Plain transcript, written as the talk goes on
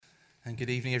And good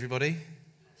evening, everybody.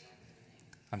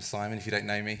 I'm Simon, if you don't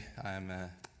know me. I'm a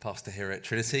pastor here at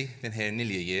Trinity. Been here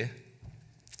nearly a year.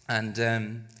 And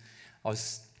I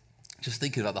was just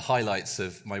thinking about the highlights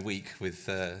of my week with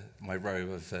my row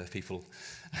of people.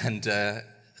 And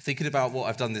thinking about what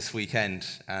I've done this weekend.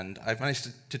 And I've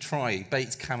managed to try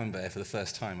baked camembert for the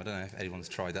first time. I don't know if anyone's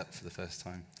tried that for the first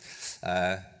time.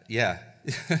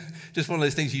 Just one of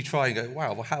those things you try and go,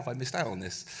 wow, well, how have I missed out on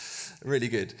this? Really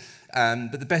good.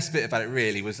 But the best bit about it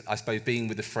really was, I suppose, being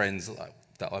with the friends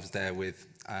that I was there with.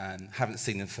 Haven't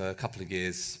seen them for a couple of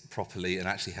years properly, and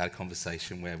actually had a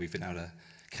conversation where we've been able to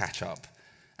catch up.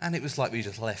 And it was like we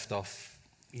just left off,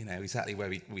 exactly where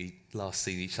we last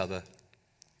seen each other.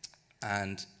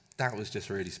 And that was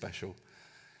just really special.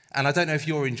 And I don't know if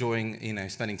you're enjoying,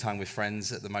 spending time with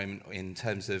friends at the moment in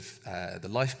terms of the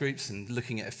life groups and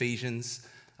looking at Ephesians.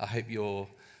 I hope you're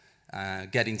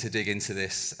getting to dig into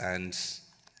this and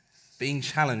being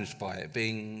challenged by it,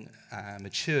 being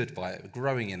matured by it,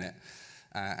 growing in it,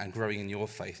 and growing in your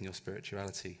faith and your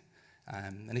spirituality.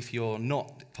 And if you're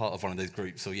not part of one of those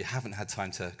groups, or you haven't had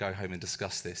time to go home and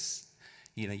discuss this,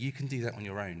 you can do that on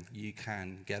your own. You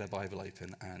can get a Bible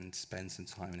open and spend some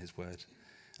time in His Word.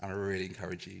 And I really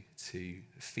encourage you to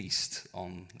feast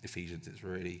on Ephesians. It's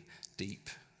really deep,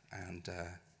 and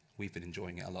we've been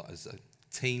enjoying it a lot as a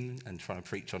team and trying to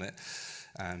preach on it.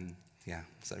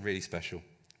 So really special.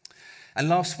 And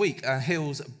last week,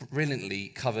 Hills brilliantly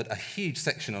covered a huge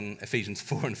section on Ephesians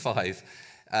 4 and 5,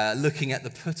 looking at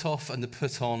the put off and the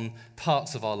put on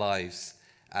parts of our lives,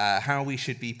 how we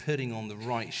should be putting on the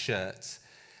right shirt,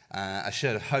 a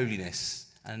shirt of holiness,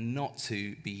 and not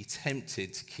to be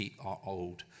tempted to keep our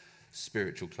old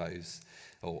spiritual clothes,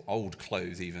 or old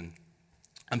clothes even.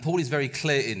 And Paul is very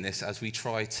clear in this as we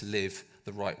try to live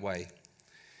the right way.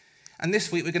 And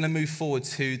this week we're going to move forward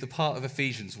to the part of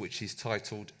Ephesians which is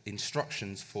titled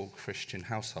Instructions for Christian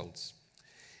Households.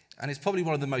 And it's probably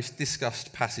one of the most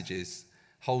discussed passages,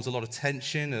 holds a lot of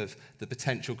tension of the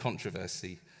potential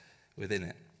controversy within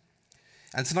it.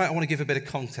 And tonight I want to give a bit of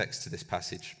context to this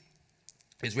passage.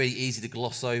 It's really easy to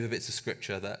gloss over bits of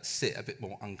scripture that sit a bit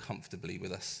more uncomfortably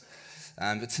with us.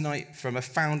 But tonight, from a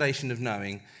foundation of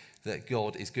knowing that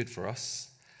God is good for us,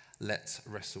 let's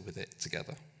wrestle with it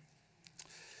together.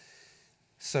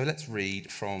 So let's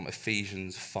read from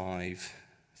Ephesians 5,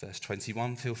 verse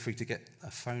 21. Feel free to get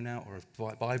a phone out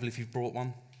or a Bible if you've brought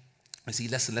one. I see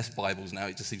less and less Bibles now.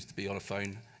 It just seems to be on a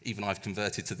phone. Even I've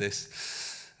converted to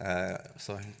this.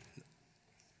 So I'm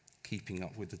keeping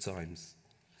up with the times.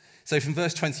 So from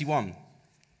verse 21,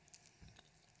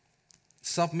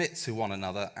 submit to one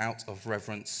another out of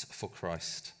reverence for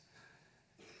Christ.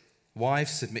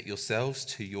 Wives, submit yourselves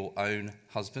to your own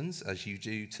husbands as you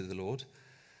do to the Lord.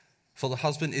 For the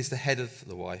husband is the head of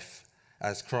the wife,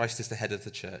 as Christ is the head of the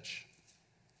church,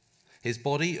 his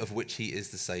body of which he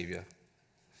is the Saviour.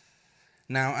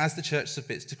 Now, as the church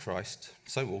submits to Christ,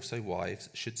 so also wives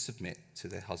should submit to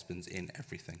their husbands in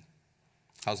everything.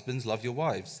 Husbands, love your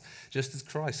wives, just as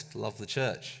Christ loved the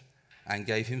church and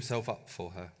gave himself up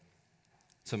for her,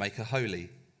 to make her holy,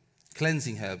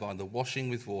 cleansing her by the washing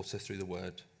with water through the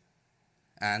word,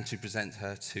 and to present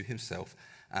her to himself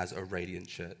as a radiant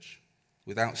church,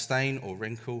 without stain or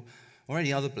wrinkle or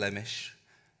any other blemish,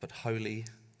 but holy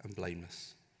and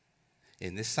blameless.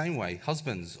 In this same way,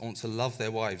 husbands ought to love their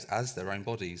wives as their own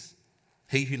bodies.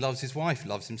 He who loves his wife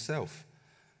loves himself.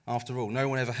 After all, no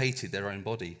one ever hated their own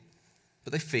body,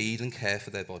 but they feed and care for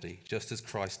their body, just as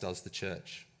Christ does the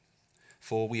church.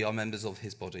 For we are members of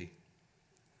his body.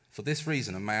 For this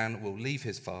reason, a man will leave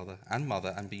his father and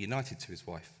mother and be united to his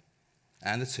wife,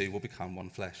 and the two will become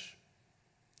one flesh.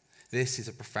 This is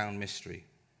a profound mystery,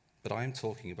 but I am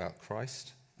talking about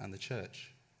Christ and the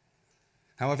church.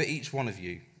 However, each one of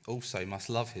you also must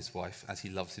love his wife as he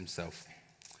loves himself,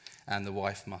 and the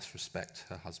wife must respect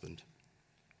her husband.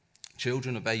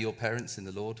 Children, obey your parents in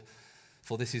the Lord,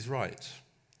 for this is right.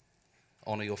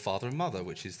 Honor your father and mother,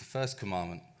 which is the first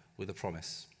commandment with a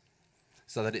promise,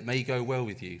 so that it may go well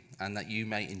with you and that you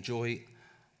may enjoy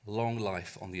long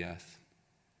life on the earth.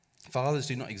 Fathers,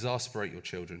 do not exasperate your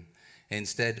children.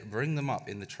 Instead, bring them up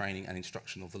in the training and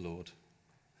instruction of the Lord.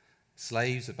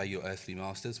 Slaves, obey your earthly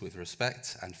masters with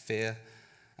respect and fear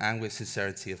and with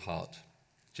sincerity of heart,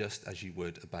 just as you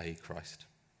would obey Christ.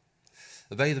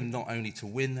 Obey them not only to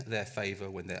win their favor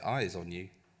when their eye is on you,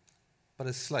 but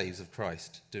as slaves of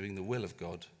Christ, doing the will of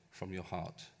God from your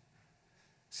heart.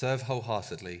 Serve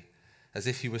wholeheartedly, as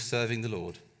if you were serving the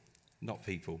Lord, not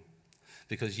people,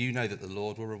 because you know that the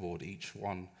Lord will reward each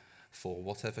one for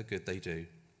whatever good they do,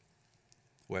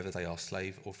 whether they are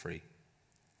slave or free.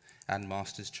 And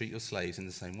masters, treat your slaves in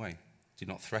the same way. Do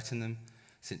not threaten them,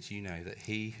 since you know that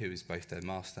he who is both their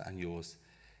master and yours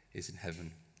is in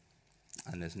heaven,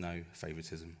 and there's no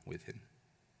favoritism with him.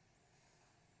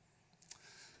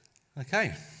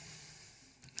 Okay.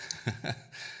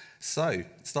 So,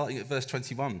 starting at verse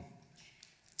 21.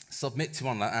 Submit to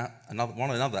one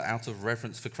another out of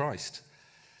reverence for Christ.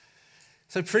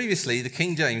 So previously, the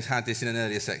King James had this in an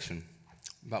earlier section,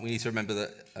 but we need to remember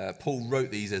that Paul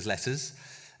wrote these as letters,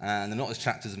 and they're not as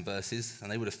chapters and verses,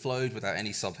 and they would have flowed without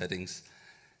any subheadings.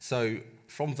 So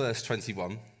from verse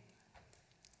 21,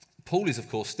 Paul is, of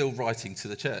course, still writing to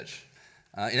the church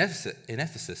in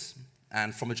Ephesus,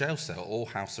 and from a jail cell or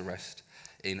house arrest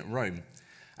in Rome.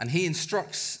 And he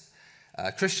instructs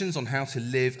Christians on how to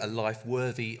live a life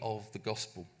worthy of the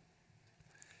gospel.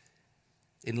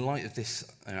 In light of this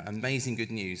amazing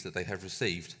good news that they have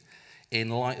received, in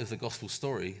light of the gospel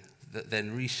story that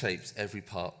then reshapes every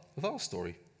part of our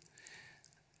story.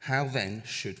 How then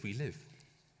should we live?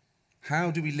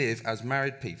 How do we live as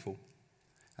married people,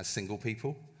 as single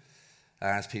people,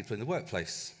 as people in the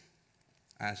workplace,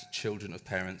 as children of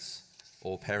parents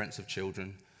or parents of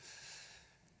children?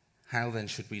 How then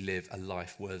should we live a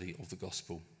life worthy of the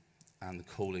gospel and the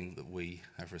calling that we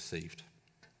have received?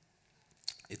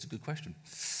 It's a good question.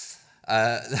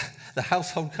 The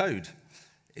household code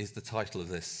is the title of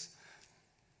this.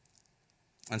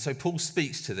 And so Paul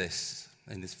speaks to this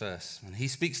in this verse, and he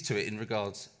speaks to it in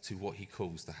regards to what he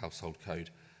calls the household code.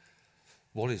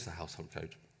 What is the household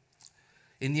code?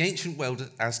 In the ancient world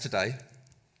as today,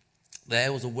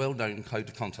 there was a well-known code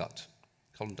of conduct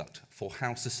for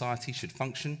how society should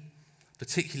function,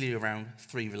 particularly around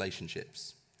three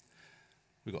relationships.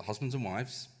 We've got husbands and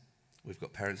wives, we've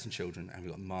got parents and children, and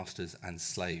we've got masters and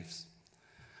slaves.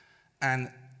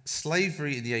 And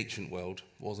slavery in the ancient world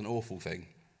was an awful thing.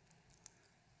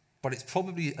 But it's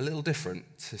probably a little different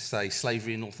to, say,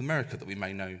 slavery in North America that we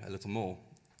may know a little more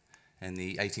in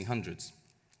the 1800s.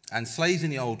 And slaves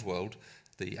in the old world,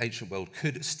 the ancient world,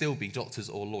 could still be doctors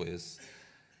or lawyers,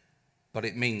 but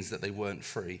it means that they weren't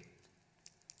free.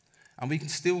 And we can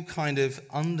still kind of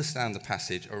understand the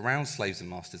passage around slaves and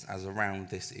masters as around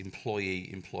this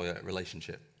employee-employer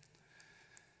relationship.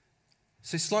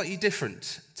 So slightly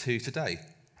different to today.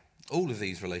 All of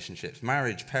these relationships,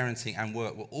 marriage, parenting, and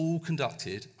work, were all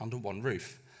conducted under one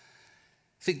roof.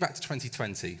 Think back to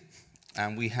 2020,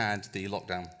 and we had the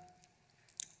lockdown.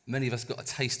 Many of us got a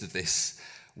taste of this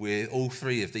with all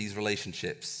three of these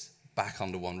relationships back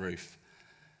under one roof.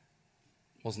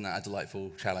 Wasn't that a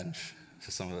delightful challenge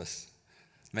for some of us?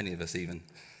 Many of us even.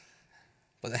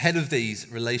 But the head of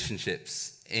these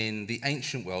relationships in the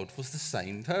ancient world was the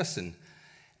same person.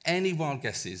 Any wild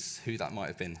guesses who that might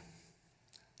have been?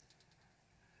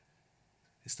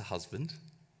 It's the husband,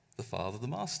 the father, the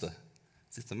master.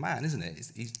 It's the man, isn't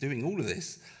it? He's doing all of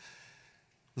this.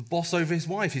 The boss over his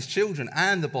wife, his children,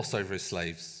 and the boss over his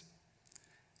slaves.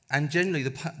 And generally,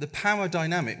 the power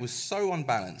dynamic was so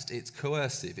unbalanced, it's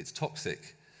coercive, it's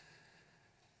toxic.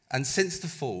 And since the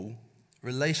fall,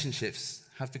 relationships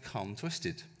have become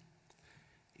twisted.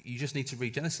 You just need to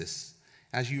read Genesis.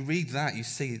 As you read that, you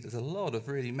see there's a lot of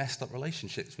really messed up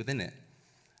relationships within it.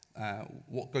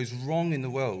 What goes wrong in the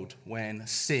world when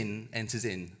sin enters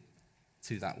in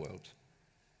to that world.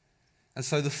 And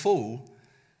so the fall,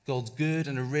 God's good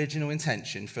and original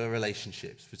intention for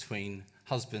relationships between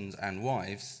husbands and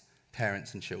wives,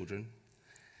 parents and children,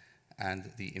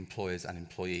 and the employers and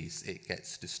employees, it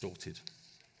gets distorted.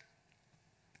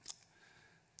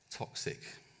 Toxic,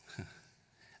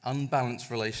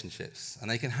 unbalanced relationships, and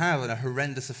they can have a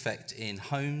horrendous effect in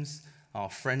homes, our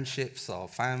friendships, our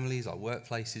families, our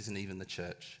workplaces, and even the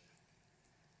church.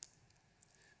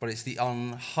 But it's the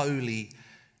unholy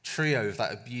trio of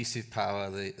that abusive power,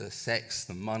 the sex,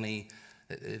 the money,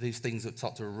 these things that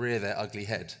start to rear their ugly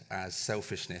head as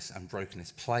selfishness and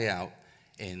brokenness play out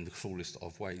in the cruelest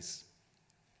of ways.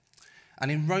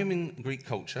 And in Roman Greek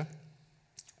culture,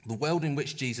 the world in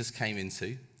which Jesus came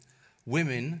into,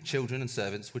 women, children, and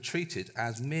servants were treated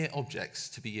as mere objects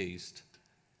to be used.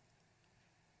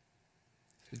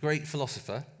 The great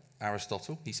philosopher,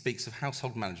 Aristotle, he speaks of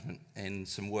household management in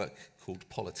some work called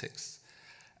Politics.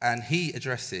 And he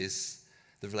addresses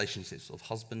the relationships of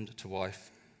husband to wife,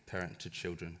 parent to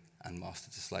children, and master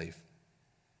to slave.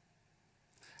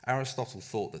 Aristotle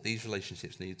thought that these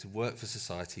relationships needed to work for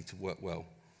society to work well.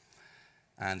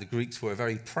 And the Greeks were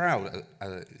very proud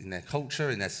in their culture,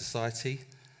 in their society.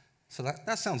 So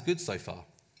that sounds good so far.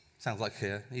 Sounds like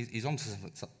he's on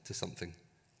to something.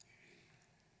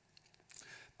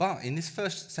 But in this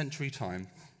first century time,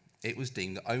 it was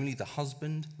deemed that only the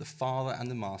husband, the father, and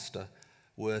the master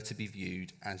were to be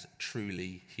viewed as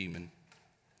truly human.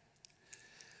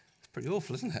 It's pretty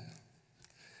awful, isn't it?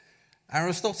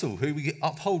 Aristotle, who we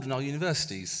uphold in our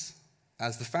universities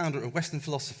as the founder of Western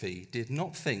philosophy, did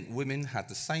not think women had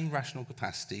the same rational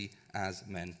capacity as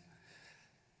men.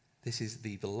 This is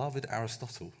the beloved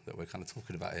Aristotle that we're kind of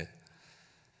talking about here.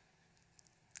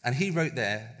 And he wrote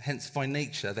there, hence by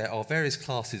nature there are various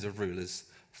classes of rulers.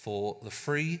 For the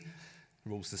free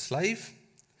rules the slave,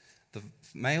 the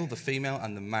male, the female,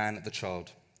 and the man, the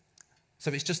child.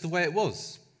 So it's just the way it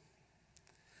was.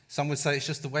 Some would say it's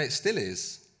just the way it still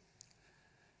is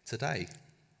today.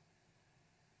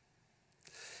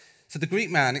 So the Greek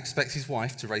man expects his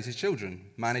wife to raise his children,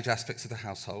 manage aspects of the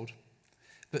household,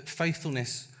 but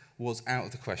faithfulness was out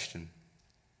of the question.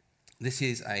 This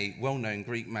is a well-known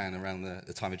Greek man around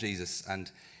the time of Jesus,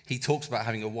 and he talks about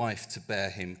having a wife to bear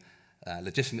him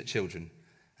legitimate children,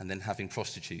 and then having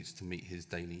prostitutes to meet his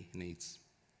daily needs.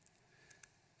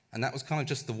 And that was kind of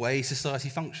just the way society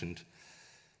functioned,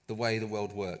 the way the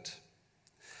world worked.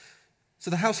 So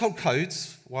the household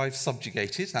codes, wives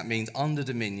subjugated, that means under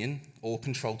dominion or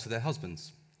control to their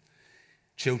husbands.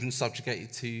 Children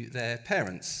subjugated to their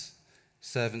parents,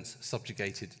 servants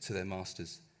subjugated to their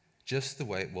masters. Just the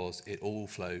way it was, it all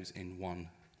flows in one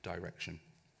direction.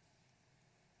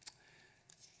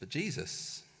 But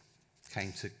Jesus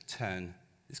came to turn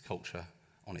this culture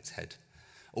on its head.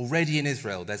 Already in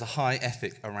Israel, there's a high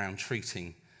ethic around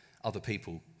treating other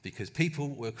people because people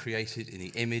were created in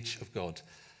the image of God.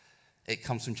 It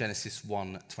comes from Genesis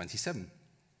 1:27.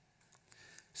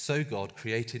 So God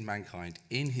created mankind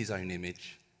in his own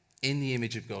image. In the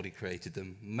image of God he created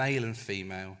them. Male and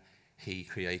female he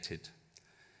created.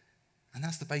 And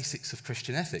that's the basics of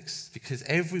Christian ethics, because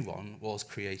everyone was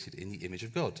created in the image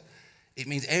of God. It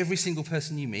means every single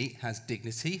person you meet has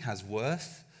dignity, has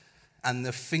worth, and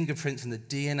the fingerprints and the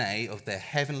DNA of their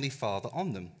heavenly Father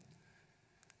on them.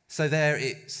 So there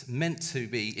it's meant to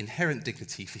be inherent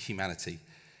dignity for humanity,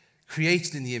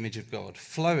 created in the image of God,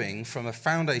 flowing from a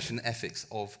foundation ethics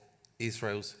of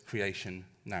Israel's creation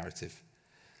narrative.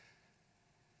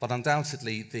 But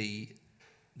undoubtedly,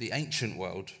 the ancient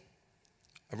world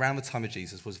around the time of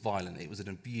Jesus was violent. It was an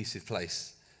abusive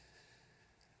place.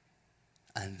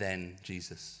 And then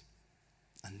Jesus.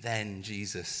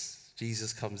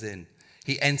 Jesus comes in.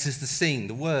 He enters the scene,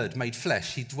 the Word made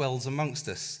flesh. He dwells amongst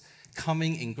us,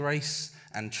 coming in grace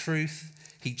and truth.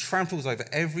 He tramples over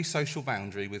every social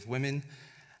boundary with women,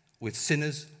 with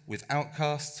sinners, with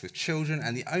outcasts, with children,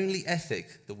 and the only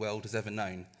ethic the world has ever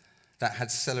known that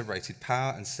had celebrated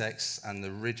power and sex and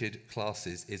the rigid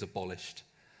classes is abolished.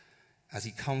 As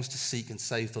he comes to seek and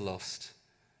save the lost,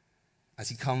 as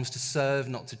he comes to serve,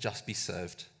 not to just be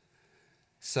served.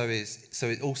 So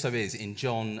it also is in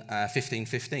John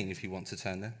 15:15, if you want to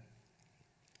turn there.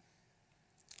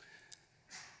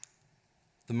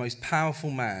 The most powerful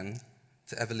man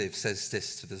to ever live says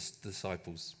this to the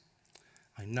disciples: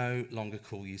 I no longer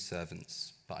call you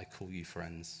servants, but I call you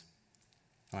friends.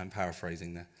 I'm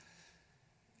paraphrasing there.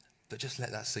 But just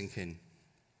let that sink in.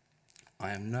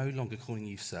 I am no longer calling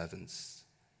you servants,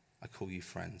 I call you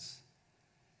friends.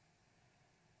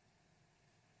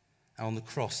 And on the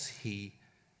cross, he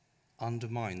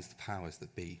undermines the powers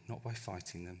that be, not by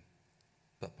fighting them,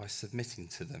 but by submitting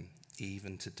to them,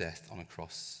 even to death on a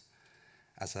cross,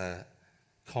 as a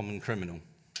common criminal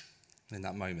in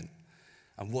that moment.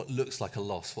 And what looks like a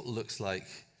loss, what looks like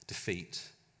defeat,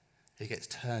 it gets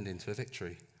turned into a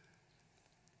victory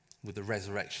with the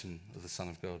resurrection of the Son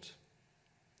of God.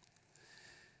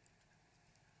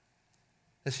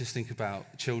 Let's just think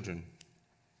about children.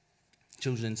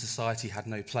 Children in society had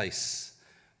no place,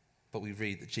 but we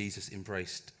read that Jesus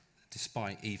embraced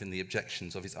despite even the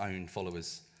objections of his own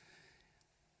followers.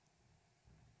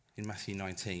 In Matthew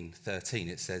 19:13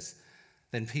 it says,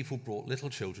 Then people brought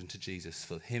little children to Jesus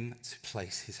for him to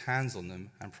place his hands on them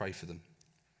and pray for them.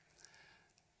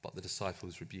 But the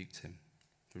disciples rebuked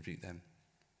them.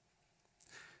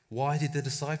 Why did the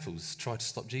disciples try to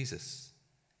stop Jesus?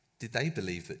 Did they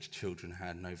believe that children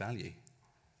had no value?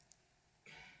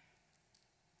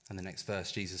 And the next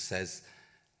verse, Jesus says,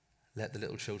 Let the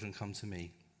little children come to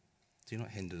me. Do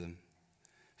not hinder them,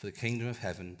 for the kingdom of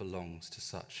heaven belongs to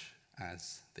such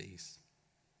as these.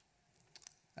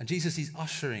 And Jesus is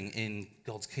ushering in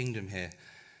God's kingdom here.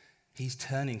 He's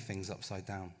turning things upside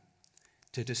down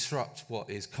to disrupt what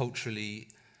is culturally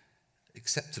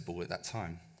acceptable at that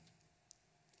time.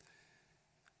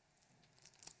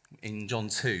 In John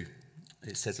 2,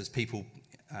 it says as people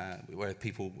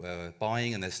were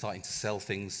buying and they're starting to sell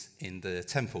things in the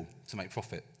temple to make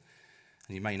profit.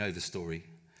 And you may know the story.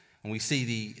 And we see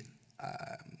the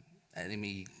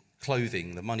enemy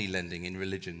clothing, the money lending in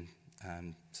religion. Let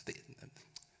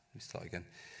me start again.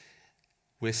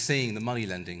 We're seeing the money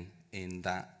lending in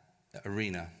that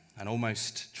arena. and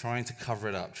almost trying to cover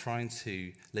it up, trying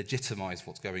to legitimize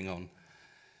what's going on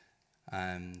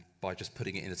by just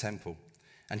putting it in a temple.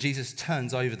 And Jesus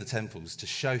turns over the temples to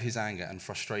show his anger and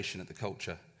frustration at the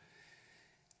culture.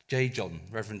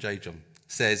 Reverend J. John,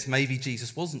 says maybe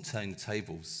Jesus wasn't turning the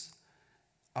tables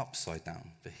upside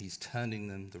down, but he's turning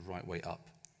them the right way up,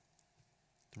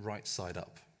 the right side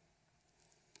up.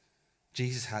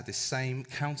 Jesus had this same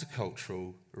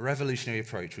countercultural, revolutionary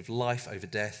approach with life over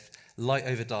death, light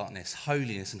over darkness,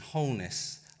 holiness and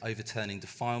wholeness overturning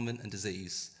defilement and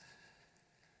disease.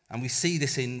 And we see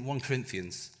this in 1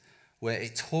 Corinthians, where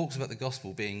it talks about the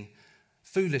gospel being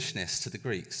foolishness to the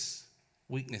Greeks,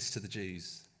 weakness to the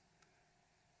Jews.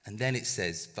 And then it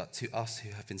says, but to us who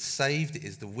have been saved, it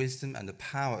is the wisdom and the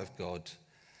power of God.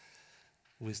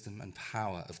 Wisdom and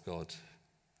power of God.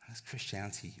 That's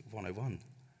Christianity 101.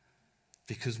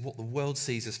 Because what the world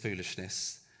sees as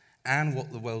foolishness and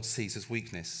what the world sees as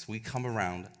weakness, we come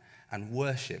around and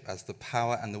worship as the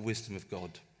power and the wisdom of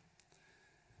God.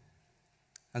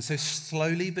 And so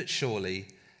slowly but surely,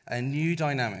 a new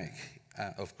dynamic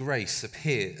of grace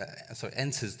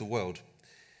enters the world.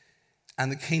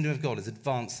 And the kingdom of God is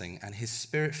advancing, and his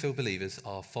spirit-filled believers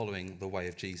are following the way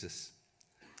of Jesus.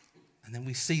 And then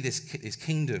we see his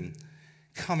kingdom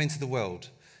come into the world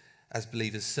as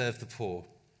believers serve the poor,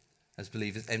 as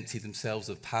believers empty themselves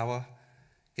of power,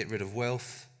 get rid of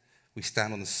wealth. We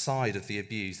stand on the side of the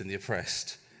abused and the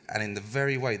oppressed, and in the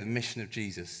very way the mission of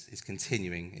Jesus is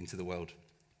continuing into the world.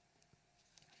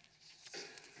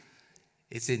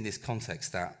 It's in this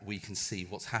context that we can see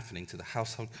what's happening to the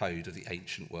household code of the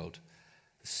ancient world.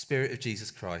 The Spirit of Jesus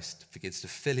Christ begins to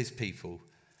fill his people,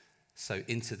 so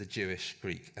into the Jewish,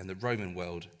 Greek, and the Roman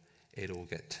world, it all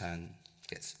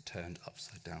gets turned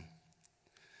upside down.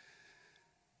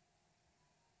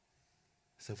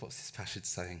 So what's this passage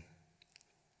saying?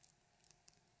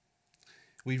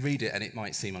 We read it and it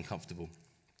might seem uncomfortable.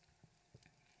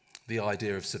 The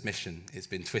idea of submission has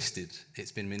been twisted,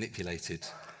 it's been manipulated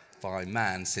by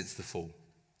man since the fall.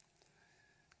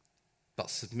 But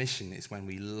submission is when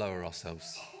we lower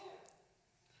ourselves.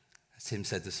 As Tim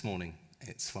said this morning,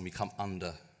 it's when we come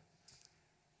under.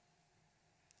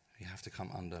 We have to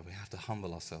come under. We have to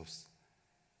humble ourselves.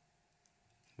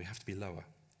 We have to be lower.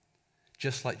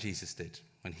 Just like Jesus did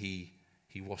when he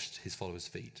washed his followers'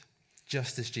 feet.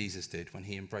 Just as Jesus did when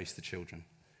he embraced the children.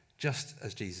 Just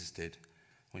as Jesus did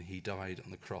when he died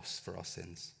on the cross for our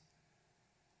sins.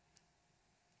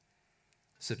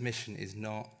 Submission is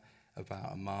not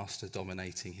about a master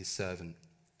dominating his servant,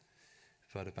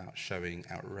 but about showing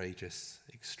outrageous,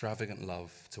 extravagant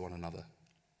love to one another,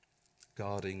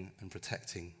 guarding and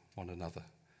protecting one another.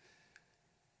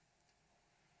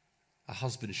 A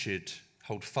husband should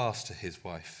hold fast to his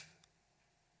wife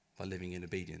by living in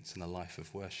obedience and a life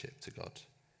of worship to God,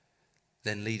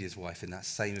 then lead his wife in that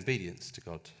same obedience to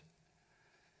God.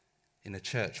 In a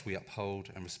church, we uphold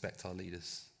and respect our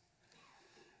leaders.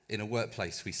 In a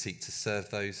workplace, we seek to serve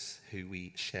those who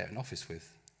we share an office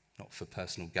with, not for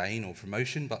personal gain or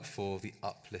promotion, but for the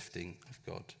uplifting of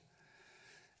God.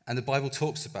 And the Bible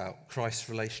talks about Christ's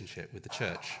relationship with the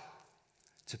church,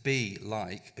 to be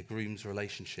like a groom's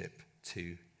relationship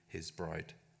to his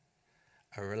bride,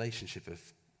 a relationship of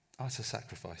utter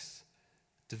sacrifice,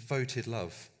 devoted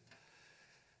love.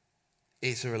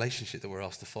 It's a relationship that we're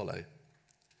asked to follow.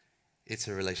 It's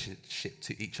a relationship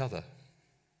to each other.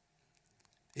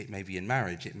 It may be in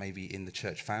marriage, it may be in the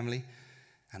church family,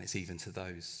 and it's even to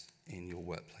those in your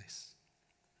workplace.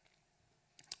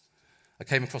 I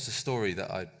came across a story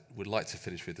that I would like to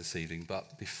finish with this evening,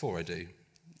 but before I do,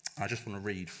 I just want to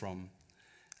read from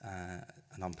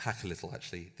and unpack a little,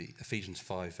 actually, the Ephesians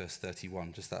 5, verse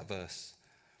 31, just that verse.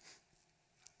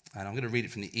 And I'm going to read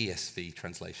it from the ESV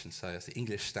translation, so it's the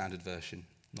English Standard Version,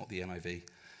 not the NIV.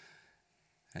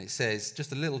 And it says,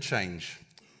 just a little change.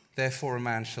 Therefore, a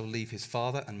man shall leave his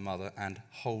father and mother and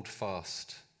hold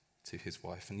fast to his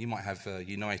wife. And you might have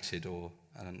united or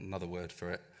another word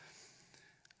for it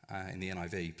in the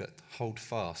NIV, but hold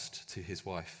fast to his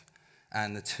wife,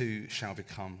 and the two shall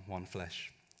become one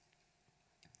flesh.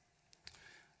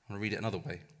 I'm going to read it another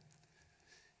way.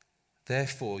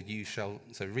 Therefore, you shall,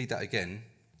 so read that again,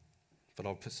 but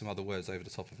I'll put some other words over the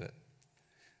top of it.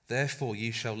 Therefore,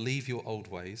 you shall leave your old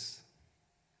ways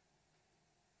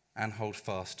and hold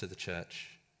fast to the church,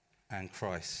 and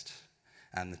Christ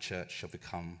and the church shall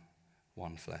become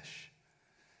one flesh.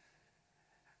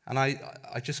 And I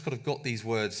just kind of got these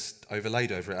words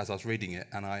overlaid over it as I was reading it,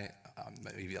 and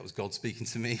maybe that was God speaking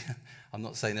to me. I'm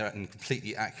not saying they're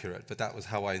completely accurate, but that was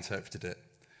how I interpreted it.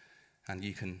 And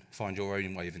you can find your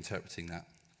own way of interpreting that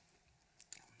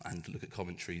and look at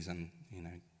commentaries and,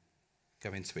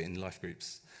 go into it in life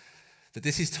groups. That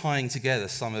this is tying together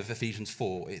some of Ephesians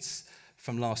 4. It's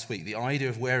from last week, the idea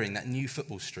of wearing that new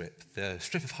football strip, the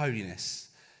strip of holiness,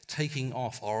 taking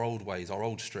off our old ways, our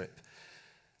old strip.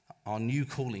 Our new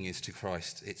calling is to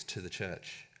Christ, it's to the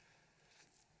church.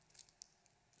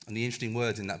 And the interesting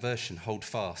words in that version, hold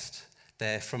fast,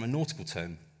 they're from a nautical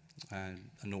term, a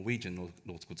Norwegian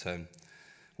nautical term,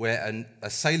 where a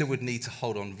sailor would need to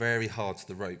hold on very hard to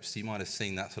the ropes. You might have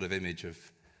seen that sort of image of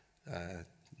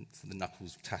the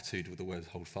knuckles tattooed with the word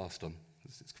hold fast on.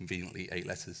 It's conveniently 8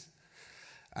 letters.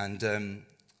 And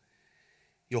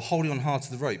you're holding on hard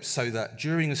to the ropes so that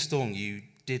during a storm you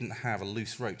didn't have a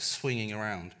loose rope swinging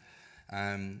around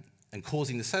and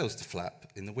causing the sails to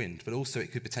flap in the wind. But also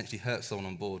it could potentially hurt someone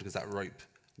on board because that rope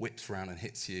whips around and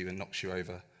hits you and knocks you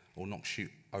over or knocks you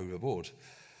overboard.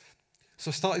 So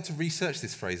I started to research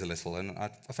this phrase a little, and I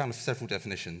found several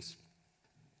definitions.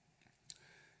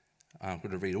 I'm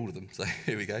going to read all of them, so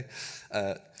here we go.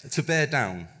 To bear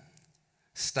down,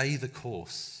 stay the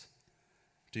course,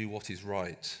 do what is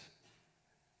right,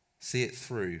 see it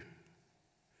through,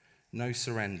 no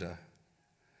surrender,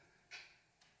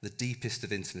 the deepest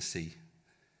of intimacy,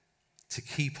 to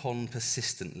keep on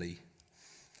persistently,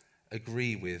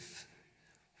 agree with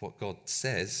what God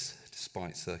says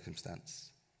despite circumstance.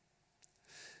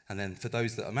 And then for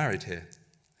those that are married here,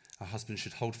 a husband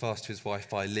should hold fast to his wife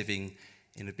by living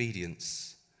in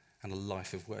obedience and a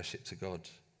life of worship to God.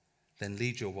 Then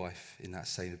lead your wife in that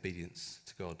same obedience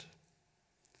to God.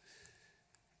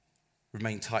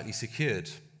 Remain tightly secured,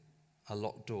 a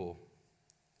locked door,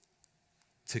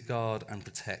 to guard and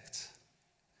protect.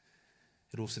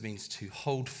 It also means to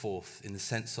hold forth in the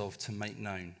sense of to make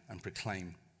known and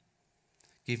proclaim,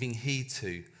 giving heed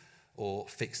to or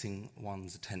fixing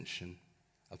one's attention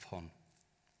upon.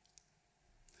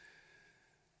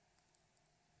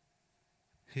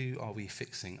 Who are we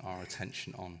fixing our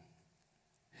attention on?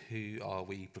 Who are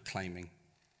we proclaiming?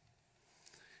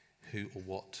 Who or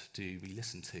what do we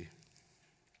listen to?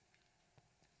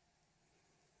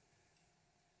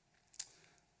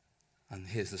 And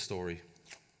here's the story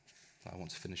that I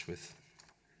want to finish with.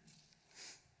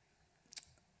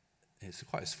 It's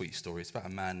quite a sweet story. It's about a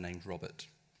man named Robert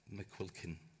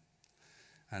McQuilkin.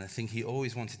 And the thing he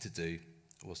always wanted to do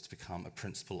was to become a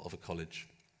principal of a college.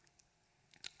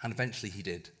 And eventually he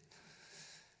did.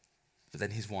 But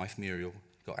then his wife, Muriel,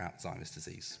 got Alzheimer's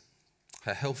disease.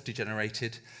 Her health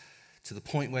degenerated to the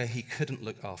point where he couldn't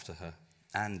look after her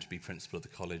and be principal of the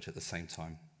college at the same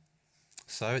time.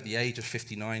 So at the age of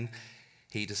 59,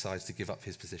 he decides to give up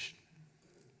his position.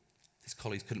 His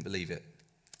colleagues couldn't believe it.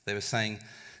 They were saying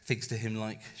things to him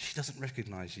like, she doesn't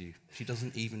recognize you. She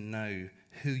doesn't even know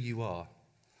who you are.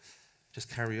 Just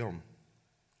carry on.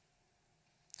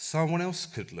 Someone else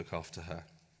could look after her.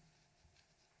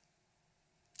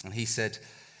 And he said,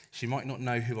 she might not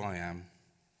know who I am,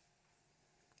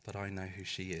 but I know who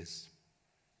she is.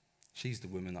 She's the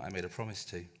woman that I made a promise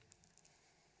to.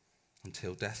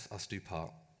 Until death us do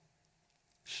part.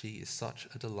 She is such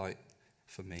a delight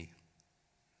for me.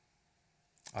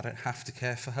 I don't have to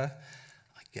care for her.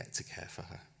 I get to care for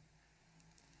her.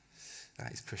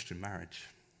 That is Christian marriage.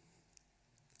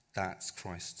 That's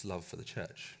Christ's love for the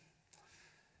church.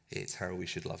 It's how we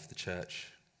should love the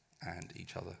church and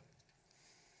each other.